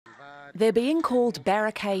They're being called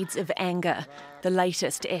barricades of anger, the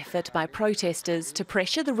latest effort by protesters to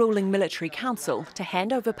pressure the ruling military council to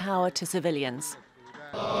hand over power to civilians.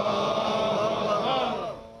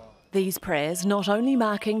 These prayers not only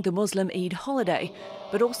marking the Muslim Eid holiday,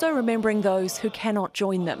 but also remembering those who cannot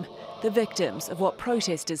join them, the victims of what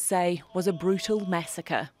protesters say was a brutal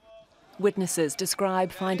massacre. Witnesses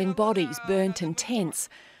describe finding bodies burnt in tents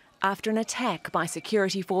after an attack by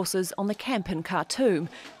security forces on the camp in Khartoum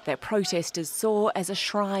that protesters saw as a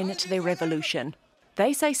shrine to their revolution.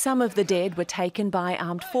 They say some of the dead were taken by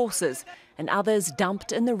armed forces and others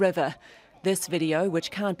dumped in the river. This video,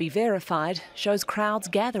 which can't be verified, shows crowds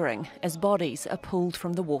gathering as bodies are pulled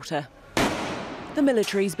from the water. The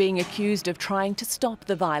military is being accused of trying to stop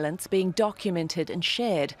the violence being documented and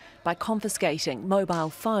shared by confiscating mobile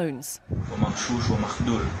phones.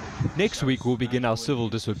 Next week we'll begin our civil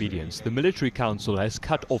disobedience. The military council has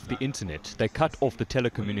cut off the internet. They cut off the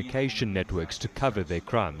telecommunication networks to cover their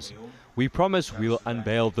crimes. We promise we will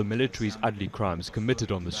unveil the military's ugly crimes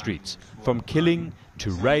committed on the streets, from killing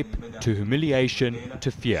to rape to humiliation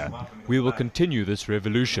to fear. We will continue this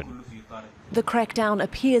revolution. The crackdown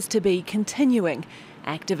appears to be continuing.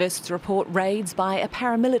 Activists report raids by a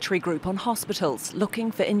paramilitary group on hospitals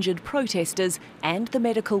looking for injured protesters and the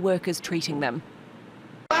medical workers treating them.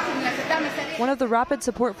 One of the rapid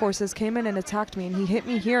support forces came in and attacked me, and he hit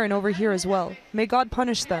me here and over here as well. May God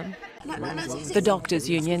punish them. The doctors'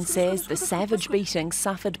 union says the savage beatings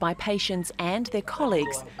suffered by patients and their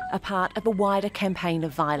colleagues are part of a wider campaign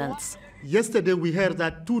of violence. Yesterday we heard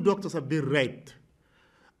that 2 doctors have been raped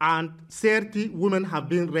and 30 women have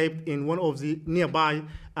been raped in one of the nearby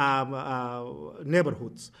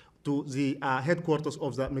neighborhoods to the headquarters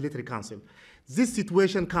of the military council. This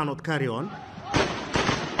situation cannot carry on.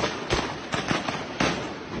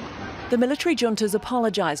 The military junta has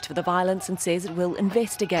apologised for the violence and says it will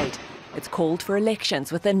investigate. It's called for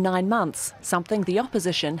elections within 9 months, something the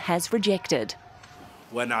opposition has rejected.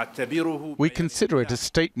 We consider it a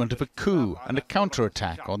statement of a coup and a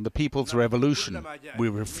counterattack on the people's revolution. We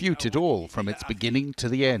refute it all from its beginning to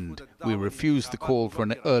the end. We refuse the call for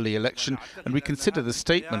an early election, and we consider the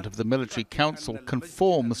statement of the military council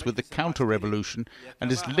conforms with the counter-revolution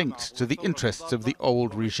and is linked to the interests of the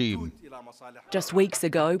old regime. Just weeks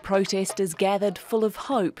ago, protesters gathered full of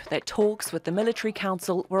hope that talks with the military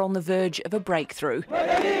council were on the verge of a breakthrough.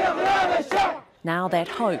 Now that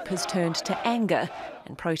hope has turned to anger,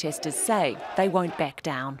 and protesters say they won't back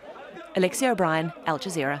down. Alexi,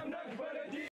 Al-Jazeera.